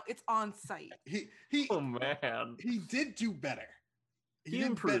right now, it's on site. Oh man, he did do better. He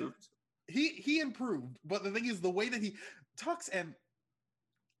improved. He improved, but the thing is, the way that he talks, and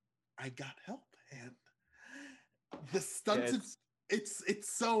I got help, and the stunts.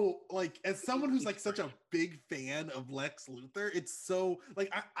 It's so like, as someone who's like such a big fan of Lex Luthor, it's so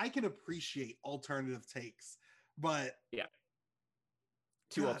like I can appreciate alternative takes, but yeah,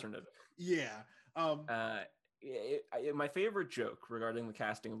 too alternative. Yeah. My favorite joke regarding the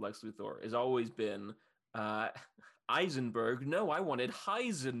casting of Lex Luthor has always been Eisenberg. No, I wanted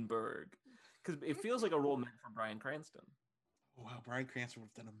Heisenberg, because it feels like a role meant for Bryan Cranston. Wow, Bryan Cranston would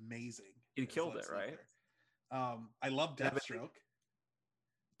have done amazing. He killed it, right? I love Deathstroke.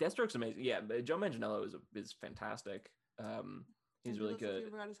 Deathstroke's amazing. Yeah, but Joe Manganiello is fantastic. He's really good.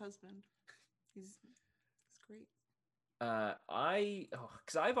 About his husband. He's great.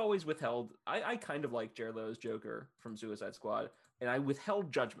 Because I've always withheld. I kind of like Jared Leto's Joker from Suicide Squad, and I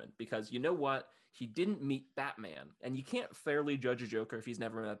withheld judgment because you know what? He didn't meet Batman, and you can't fairly judge a Joker if he's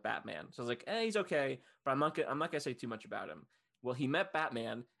never met Batman. So I was like, he's okay, but I'm not gonna say too much about him. Well, he met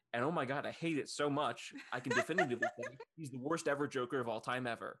Batman. And oh my God, I hate it so much. I can definitively say he's the worst ever Joker of all time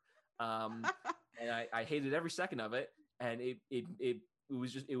ever. And I hated every second of it. And it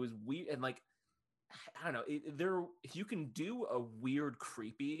was weird. And like, I don't know, you can do a weird,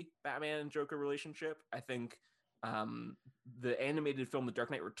 creepy Batman and Joker relationship. I think the animated film The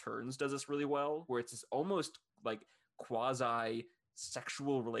Dark Knight Returns does this really well, where it's this almost like quasi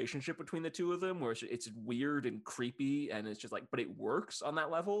sexual relationship between the two of them, where it's weird and creepy, and it's just like, but it works on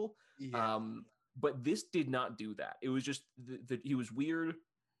that level. Yeah. But this did not do that. It was just he was weird,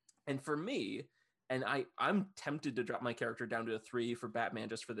 and for me, and I'm tempted to drop my character down to a 3 for Batman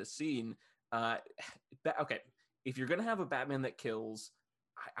just for this scene. Okay, if you're gonna have a Batman that kills,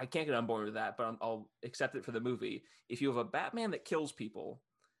 I can't get on board with that, but I'll accept it for the movie. If you have a Batman that kills people,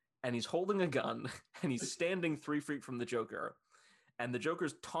 and he's holding a gun, and he's standing 3 feet from the Joker, and the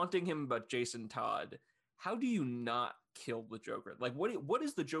Joker's taunting him about Jason Todd, how do you not kill the Joker? Like, what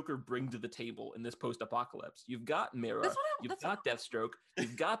does the Joker bring to the table in this post-apocalypse? You've got Mira, you've got Deathstroke,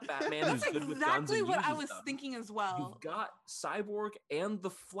 you've got Batman who's good with guns. That's exactly what I was thinking as well. You've got Cyborg and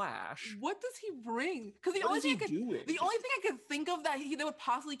the Flash. What does he bring? Because the only thing I could think of that would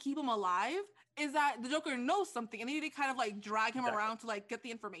possibly keep him alive is that the Joker knows something, and they need to kind of like drag him around to like get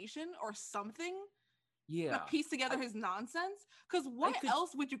the information or something. Yeah, to piece together his nonsense. Because what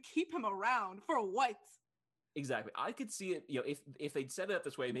else would you keep him around for? What? Exactly. I could see it, if they'd set it up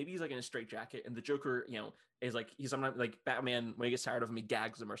this way, maybe he's like in a straitjacket and the Joker, is like, he's sometimes like Batman, when he gets tired of him, he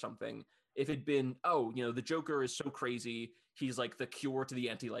gags him or something. If it'd been, the Joker is so crazy, he's like the cure to the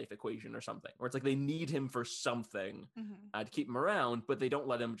anti-life equation or something, or it's like they need him for something to keep him around, but they don't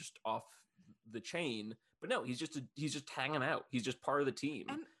let him just off the chain. But no, he's just hanging out. He's just part of the team.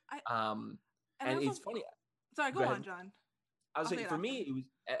 And it's funny. Sorry, go on, John. I was saying, for me, it was,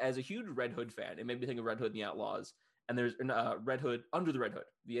 as a huge Red Hood fan, it made me think of Red Hood and the Outlaws. And there's Red Hood, Under the Red Hood,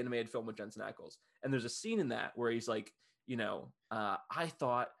 the animated film with Jensen Ackles. And there's a scene in that where he's like, I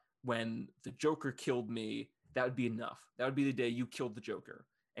thought when the Joker killed me, that would be enough. That would be the day you killed the Joker.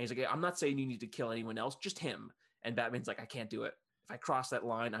 And he's like, I'm not saying you need to kill anyone else, just him. And Batman's like, I can't do it. If I cross that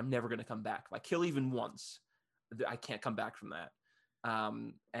line, I'm never going to come back. If I kill even once, I can't come back from that.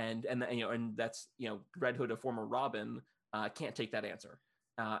 And that's, Red Hood, a former Robin, can't take that answer.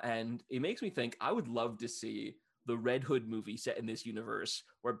 And it makes me think, I would love to see the Red Hood movie set in this universe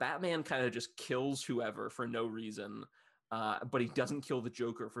where Batman kind of just kills whoever for no reason, but he doesn't kill the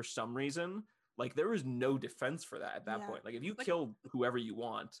Joker for some reason. Like, there is no defense for that at that point. Like, if you kill whoever you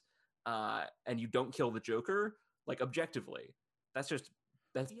want, and you don't kill the Joker, like, objectively, that's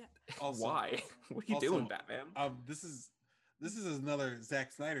also, why? What are you doing, Batman? This is another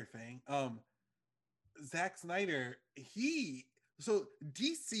Zack Snyder thing. Zack Snyder, so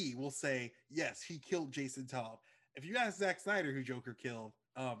DC will say, yes, he killed Jason Todd. If you ask Zack Snyder who Joker killed,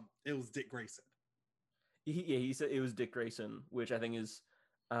 it was Dick Grayson. He said it was Dick Grayson, which I think is,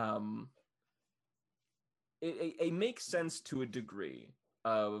 it makes sense to a degree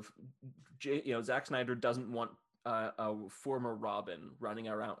of, Zack Snyder doesn't want a former Robin running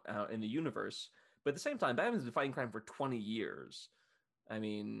around out in the universe. But at the same time, Batman's been fighting crime for 20 years. I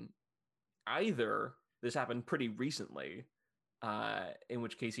mean, either this happened pretty recently, in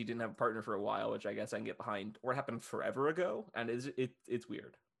which case he didn't have a partner for a while, which I guess I can get behind, or it happened forever ago, and it's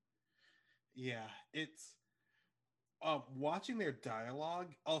weird. Yeah, it's Watching their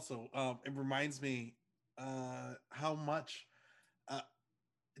dialogue also, it reminds me how much, uh,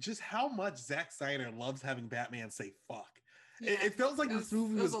 just how much Zack Snyder loves having Batman say "fuck." Yeah, It feels like this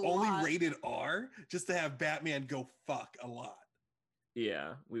movie was a only lot. rated R just to have Batman go "fuck" a lot.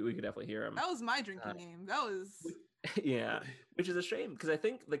 Yeah, we could definitely hear him. That was my drinking game. That was Yeah, which is a shame because I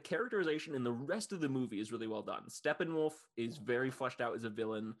think the characterization in the rest of the movie is really well done. Steppenwolf is very fleshed out as a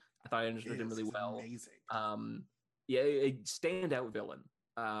villain. I thought I understood him really well. Amazing. Yeah, a standout villain.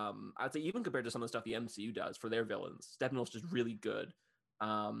 I'd say even compared to some of the stuff the MCU does for their villains, Steppenwolf's just really good.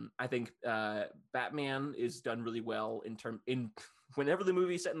 I think Batman is done really well in whenever the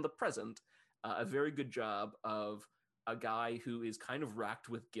movie is set in the present, a very good job of a guy who is kind of racked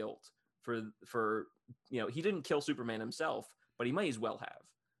with guilt for he didn't kill Superman himself, but he might as well have.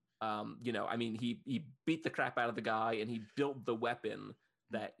 I mean, he beat the crap out of the guy and he built the weapon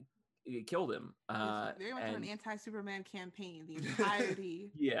that killed him. it's very much an anti-Superman campaign. The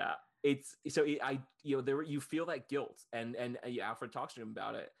entirety. Yeah, it's so there you feel that guilt, and Alfred talks to him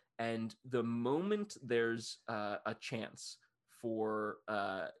about it, and the moment there's a chance for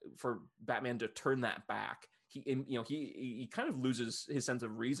Batman to turn that back, he kind of loses his sense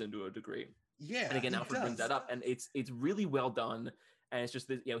of reason to a degree. Yeah, and again, Alfred brings that up, and it's really well done, and it's just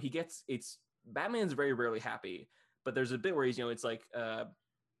that Batman's very rarely happy, but there's a bit where he's it's like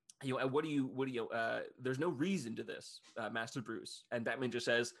what do you there's no reason to this, Master Bruce, and Batman just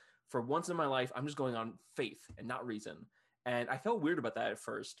says, for once in my life, I'm just going on faith and not reason. And I felt weird about that at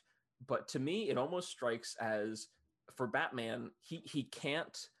first, but to me, it almost strikes as, for Batman, he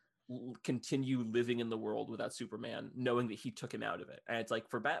can't continue living in the world without Superman, knowing that he took him out of it. And it's like,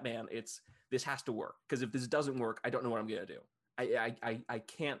 for Batman, this has to work, because if this doesn't work, I don't know what I'm gonna do. I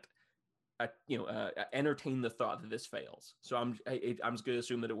can't entertain the thought that this fails. So I'm just gonna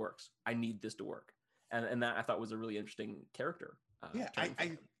assume that it works. I need this to work, and that I thought was a really interesting character.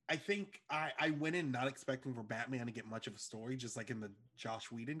 I think I went in not expecting for Batman to get much of a story, just like in the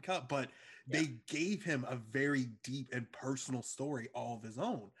Joss Whedon cut, but they gave him a very deep and personal story all of his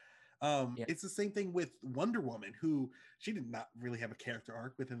own. It's the same thing with Wonder Woman, who she did not really have a character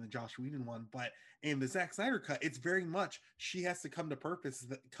arc within the Joss Whedon one, but in the Zack Snyder cut, it's very much she has to come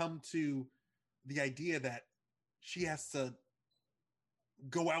to the idea that she has to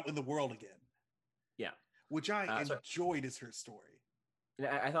go out in the world again. Yeah, which I enjoyed as her story.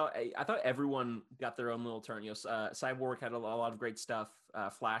 I thought everyone got their own little turn. Cyborg had a lot of great stuff.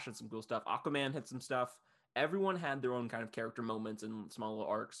 Flash had some cool stuff. Aquaman had some stuff. Everyone had their own kind of character moments and small little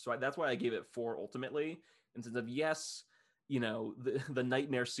arcs. So that's why I gave it 4 ultimately. In sense of, yes, the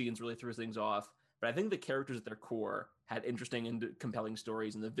nightmare scenes really threw things off, but I think the characters at their core had interesting and compelling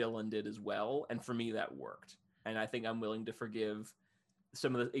stories, and the villain did as well. And for me, that worked. And I think I'm willing to forgive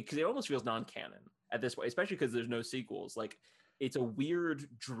some of the, because it almost feels non-canon at this point, especially because there's no sequels. Like, it's a weird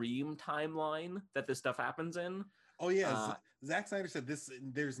dream timeline that this stuff happens in. Oh yeah, Zack Snyder said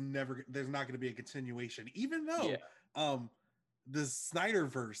there's not going to be a continuation, even though the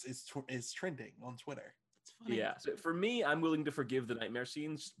Snyderverse is trending on Twitter. It's funny. Yeah, so for me, I'm willing to forgive the nightmare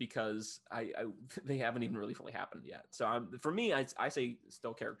scenes because they haven't even really fully happened yet. So for me, I say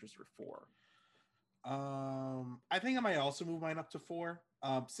still characters for 4. I think I might also move mine up to 4,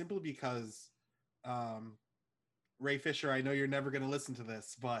 simply because Ray Fisher, I know you're never going to listen to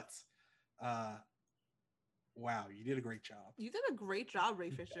this, but wow, you did a great job. You did a great job, Ray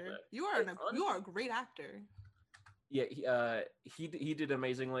Fisher. You are a great actor. Yeah, he did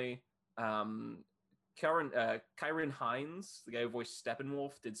amazingly. Kyron Hines, the guy who voiced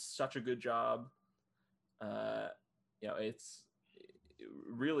Steppenwolf, did such a good job. It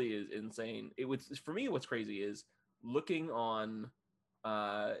really is insane. For me, what's crazy is looking on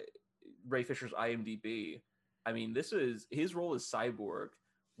Ray Fisher's IMDb. I mean, his role as Cyborg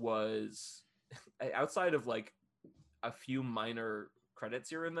was, outside of like a few minor credits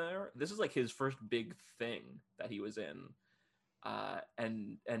here and there, this is like his first big thing that he was in.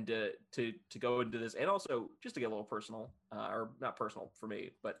 And to go into this, and also just to get a little personal, or not personal for me,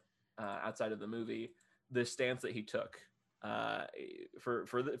 but outside of the movie, the stance that he took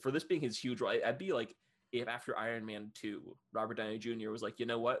for this being his huge role. I'd be like, if after Iron Man 2, Robert Downey Jr. was like, you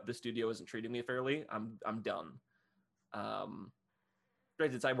know what, the studio isn't treating me fairly, I'm done.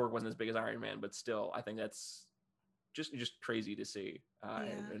 Granted, Cyborg wasn't as big as Iron Man, but still, I think that's just crazy to see,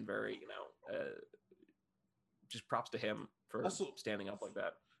 and very, just props to him for also standing up like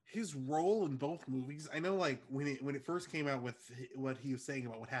that. His role in both movies, I know, like when it first came out with what he was saying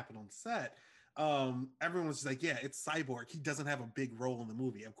about what happened on set, everyone was just like, yeah, it's Cyborg, he doesn't have a big role in the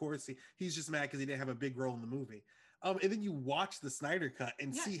movie. Of course, he's just mad because he didn't have a big role in the movie. And then you watch the Snyder cut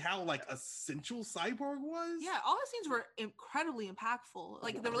and Yeah. see how like essential Cyborg was. Yeah, all the scenes were incredibly impactful.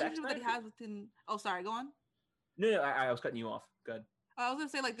 Like the Zack relationship that he Snyder- has within. Oh, sorry, go on. No, I was cutting you off. Good. I was gonna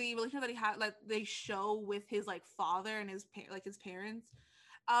say like the relationship that he had, like they show with his like father and his his parents,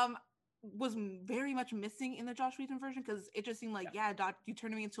 was very much missing in the Josh Whedon version because it just seemed like Doc, you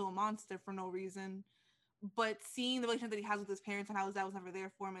turned me into a monster for no reason. But seeing the relationship that he has with his parents and how his dad was never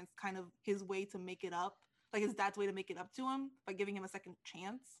there for him, and it's kind of his way to make it up, like his dad's way to make it up to him by giving him a second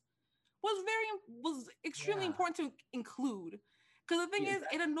chance, was extremely important to include. Because the thing is,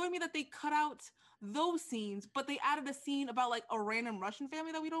 it annoyed me that they cut out those scenes, but they added a scene about like a random Russian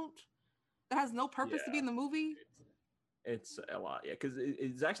family that has no purpose to be in the movie. It's a lot, because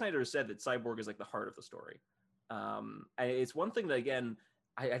Zack Snyder has said that Cyborg is like the heart of the story. And it's one thing that, again,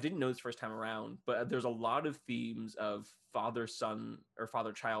 I didn't know this first time around, but there's a lot of themes of father-son or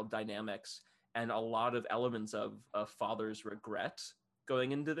father-child dynamics and a lot of elements of a father's regret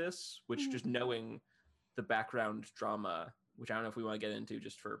going into this, which just knowing the background drama, which I don't know if we want to get into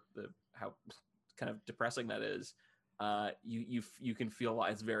just for how kind of depressing that is, you can feel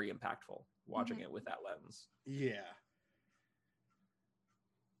it's very impactful watching it with that lens. Yeah.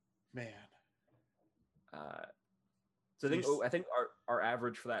 Man. So I think our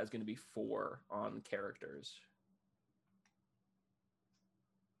average for that is going to be 4 on characters.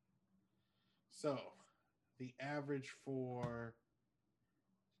 So the average for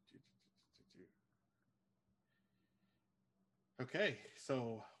okay,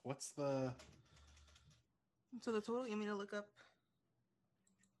 so what's the total? You want me to look up?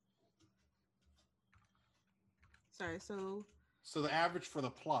 Sorry, so the average for the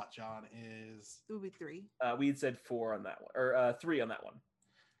plot, John, is it would be 3. We had said 4 on that one, or 3 on that one.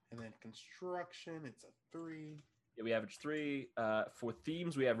 And then construction, it's a 3. Yeah, we averaged 3. For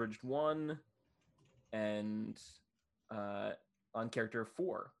themes, we averaged 1, and on character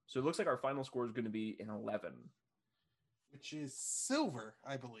 4. So it looks like our final score is going to be an 11, which is silver,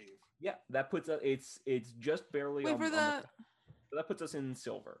 I believe. Yeah, that puts us. It's just barely. Wait, that puts us in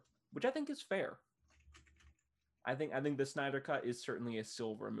silver, which I think is fair. I think the Snyder Cut is certainly a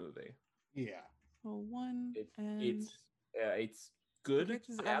silver movie. Yeah. Well, 1 it's good. I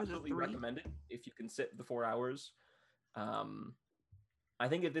average absolutely recommend it if you can sit the 4 hours. I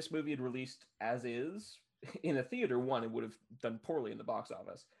think if this movie had released as is in a theater, it would have done poorly in the box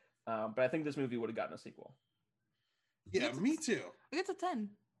office. But I think this movie would have gotten a sequel. Yeah, me too. I get a 10.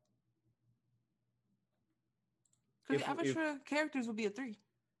 Because the average for characters would be a 3.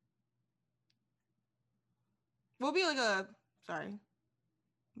 Will be like a sorry.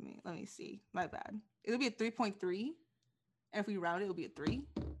 Let me see. My bad. It'll be a 3.3. And if we round it, it'll be a 3.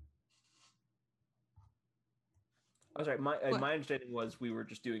 I'm sorry. My understanding was we were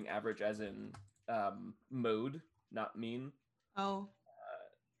just doing average as in mode, not mean. Oh.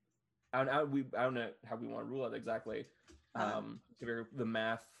 I don't know how we want to rule it exactly. The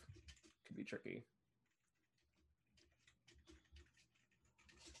math could be tricky.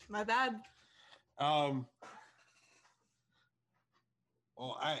 My bad.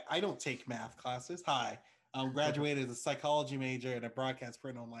 Well, I don't take math classes. Hi. I'm graduated as a psychology major and a broadcast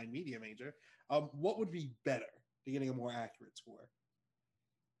print online media major. What would be better to getting a more accurate score?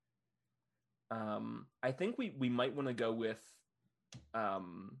 I think we might want to go with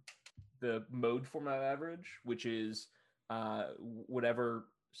the mode format average, which is whatever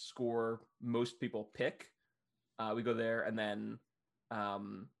score most people pick. We go there, and then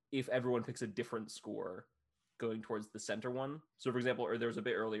if everyone picks a different score, going towards the center one. So, for example, or there was a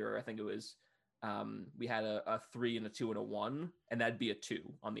bit earlier, I think it was we had a 3 and a 2 and a 1, and that'd be a 2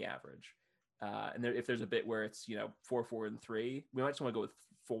 on the average. And if there's a bit where it's 4, 4, and 3, we might just want to go with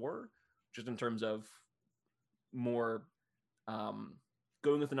 4, just in terms of more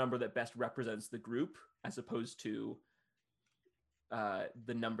going with the number that best represents the group, as opposed to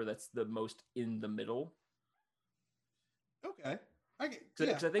the number that's the most in the middle. Okay, I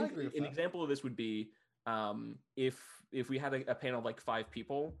think an example of this would be if we had a panel of like 5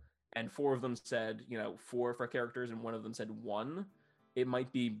 people and 4 of them said 4 for characters and 1 of them said 1, it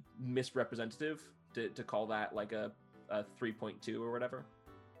might be misrepresentative to call that like a 3.2 or whatever.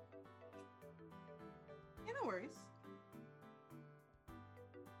 Yeah, no worries.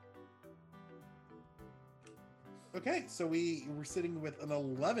 Okay, so we're sitting with an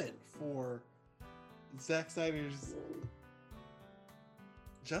 11 for Zack Snyder's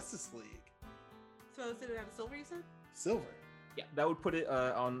Justice League. So did it have a silver, you said? Silver. Yeah, that would put it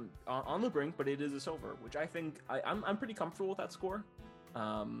on the brink, but it is a silver, which I think I'm pretty comfortable with that score.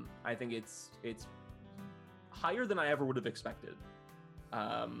 I think it's higher than I ever would have expected,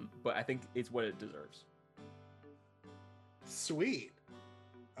 but I think it's what it deserves. Sweet.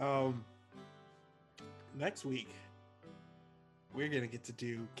 Next week we're gonna get to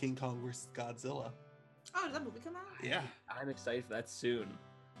do King Kong versus Godzilla. Oh, did that movie come out? Yeah. I'm excited for that soon.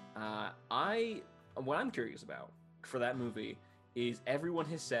 What I'm curious about for that movie is everyone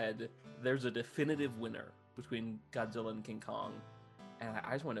has said there's a definitive winner between Godzilla and King Kong, and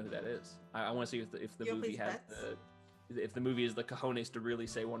I just want to know who that is. I want to see if the movie has if the movie is the cojones to really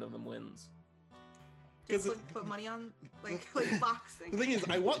say one of them wins. Just put money on like boxing. The thing is,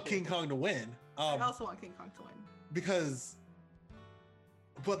 I want King Kong to win. I also want King Kong to win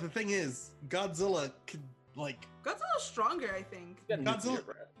but the thing is, Godzilla could Godzilla's stronger, I think. Godzilla,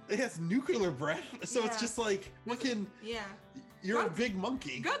 it has nuclear breath, so it's just like Yeah. You're a big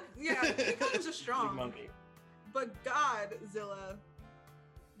monkey. King Kong's just strong. Big monkey. But Godzilla's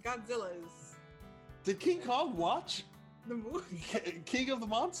Did King Kong watch the movie. King of the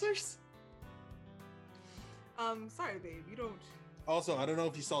Monsters? Sorry, babe, you don't. Also, I don't know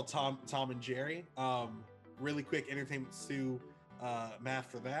if you saw Tom and Jerry. Really quick Entertainment Stew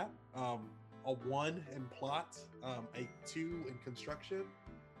math for that. A 1 in plot, a 2 in construction,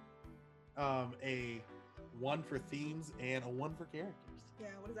 a 1 for themes, and a 1 for characters. Yeah,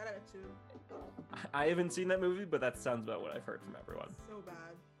 what is that at a 2? I haven't seen that movie, but that sounds about what I've heard from everyone. So bad.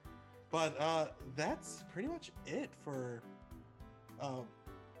 But that's pretty much it for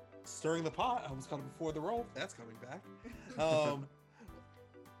Stirring the Pot. I almost called it Before the Roll. That's coming back.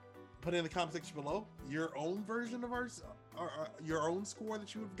 Put in the comment section below your own version of ours, or your own score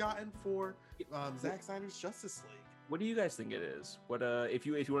that you have gotten for Zack Snyder's Justice League. What do you guys think it is? What if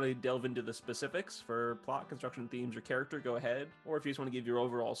you want to delve into the specifics for plot, construction, themes, or character, go ahead. Or if you just want to give your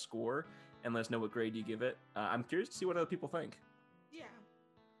overall score and let us know what grade you give it, I'm curious to see what other people think. Yeah.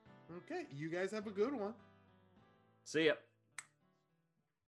 Okay, you guys have a good one. See ya.